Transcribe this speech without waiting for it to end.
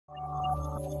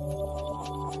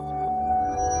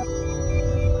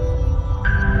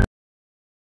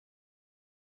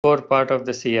core part of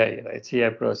the CI, right? CI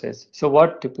process. So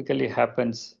what typically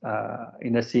happens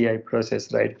in a CI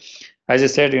process, right? As I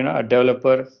said, a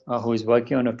developer who is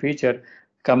working on a feature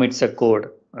commits a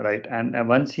code, right? And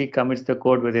once he commits the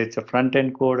code, whether it's a front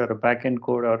end code or a back end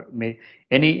code or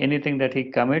anything that he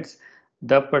commits,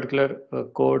 the particular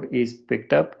code is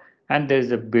picked up, and there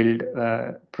is a build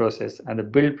process. And the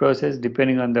build process,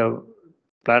 depending on the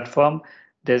platform,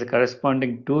 there's a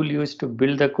corresponding tool used to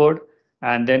build the code,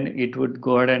 and then it would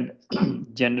go ahead and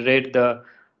generate uh,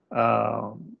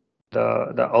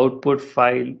 the output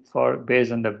file for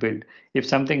based on the build. If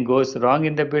something goes wrong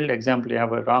in the build, example, you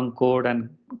have a wrong code and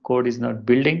code is not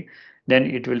building, then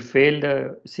it will fail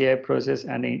the CI process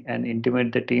and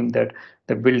intimate the team that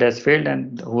the build has failed,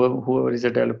 and whoever is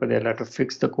a developer, they'll have to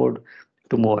fix the code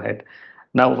to move ahead.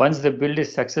 Now, once the build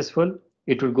is successful,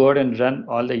 it will go ahead and run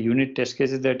all the unit test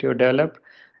cases that you developed.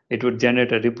 It would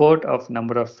generate a report of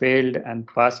number of failed and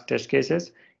passed test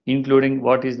cases, including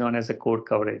what is known as a code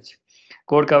coverage.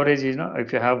 Code coverage is,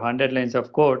 if you have 100 lines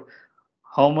of code,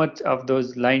 how much of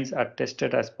those lines are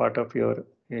tested as part of your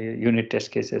unit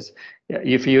test cases.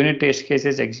 If unit test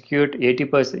cases execute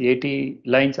 80%, 80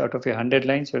 lines out of 100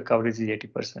 lines, your coverage is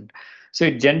 80%. So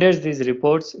it generates these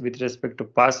reports with respect to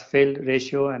pass fail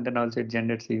ratio, and then also it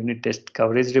generates a unit test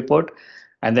coverage report.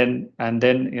 And then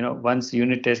once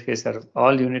unit test cases are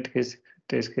all test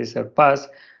cases are passed,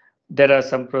 there are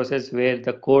some process where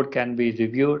the code can be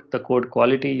reviewed, the code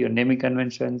quality, your naming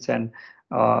conventions and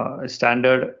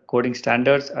standard coding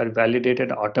standards are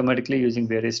validated automatically using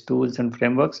various tools and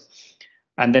frameworks.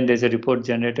 And then there's a report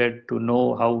generated to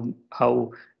know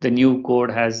how the new code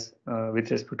has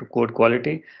with respect to code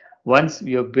quality. Once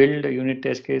you build a unit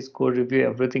test case, code review,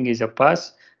 everything is a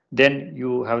pass, then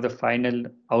you have the final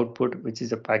output, which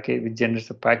is a package, which generates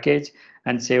a package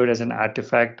and saved as an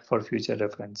artifact for future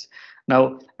reference.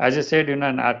 Now, as I said, an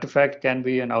artifact can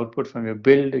be an output from your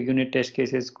build, unit test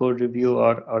cases, code review,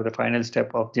 or the final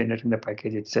step of generating the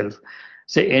package itself.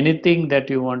 So anything that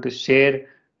you want to share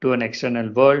to an external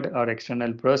world or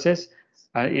external process,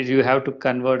 you have to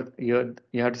convert you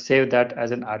have to save that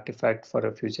as an artifact for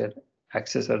a future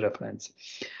access or reference.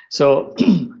 So,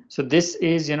 so this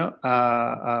is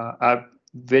a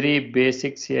very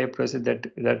basic CI process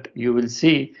that you will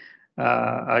see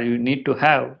or you need to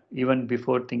have even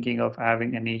before thinking of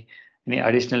having any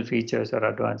additional features or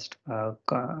advanced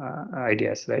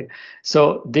ideas, right?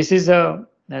 So this is a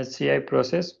CI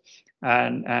process,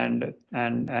 and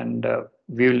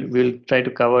we'll try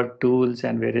to cover tools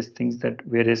and various things that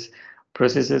various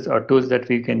processes or tools that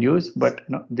we can use. But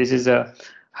this is a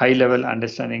high level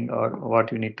understanding or what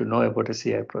you need to know about a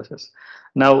CI process.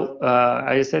 Now,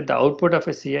 as I said, the output of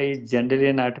a CI is generally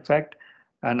an artifact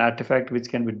which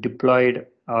can be deployed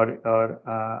or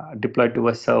deployed to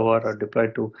a server or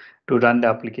deployed to run the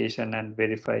application and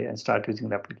verify and start using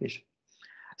the application.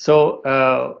 So,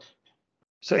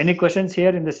 so any questions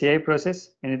here in the CI process?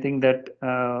 Anything that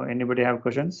anybody have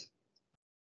questions?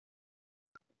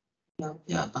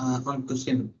 One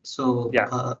question. So,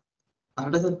 Yeah.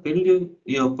 under the build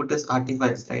you put as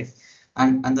artifacts, right?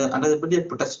 And under the build you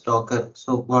put as Docker.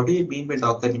 So, what do you mean by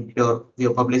Docker?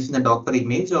 You're publishing the Docker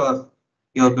image, or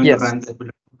you're going to Yes. run the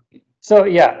build? So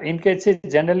yeah, in case it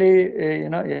generally,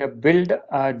 a build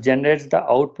generates the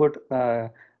output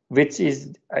which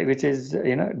is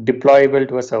deployable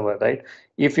to a server, right?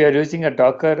 If you are using a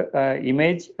Docker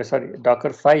image, sorry,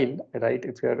 Docker file, right?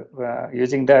 If you're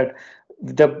using that,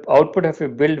 the output of a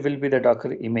build will be the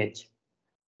Docker image,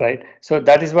 right? So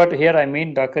that is what here I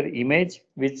mean Docker image,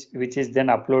 which is then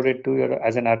uploaded to your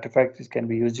as an artifact, which can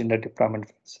be used in the deployment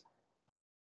phase.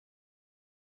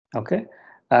 Okay.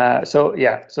 So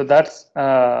yeah, so that's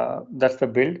the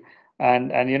build,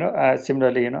 and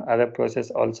similarly, other process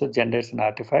also generates an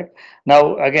artifact.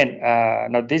 Now again,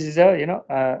 now this is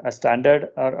a standard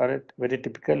or a very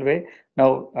typical way.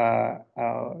 Now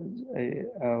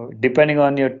depending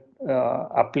on your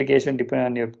application, depending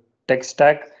on your tech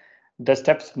stack, the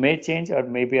steps may change or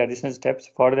maybe additional steps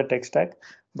for the tech stack,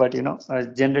 but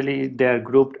generally they are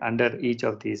grouped under each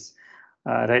of these.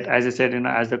 Right, as I said,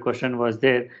 as the question was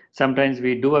there, sometimes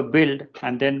we do a build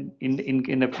and then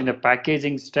in a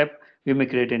packaging step we may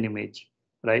create an image,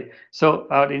 right? So,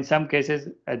 or in some cases,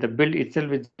 the build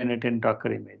itself is generated in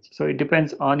Docker image. So it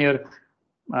depends on your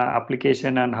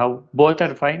application and how both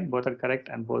are fine, both are correct,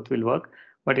 and both will work.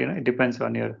 But it depends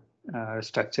on your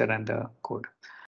structure and the code.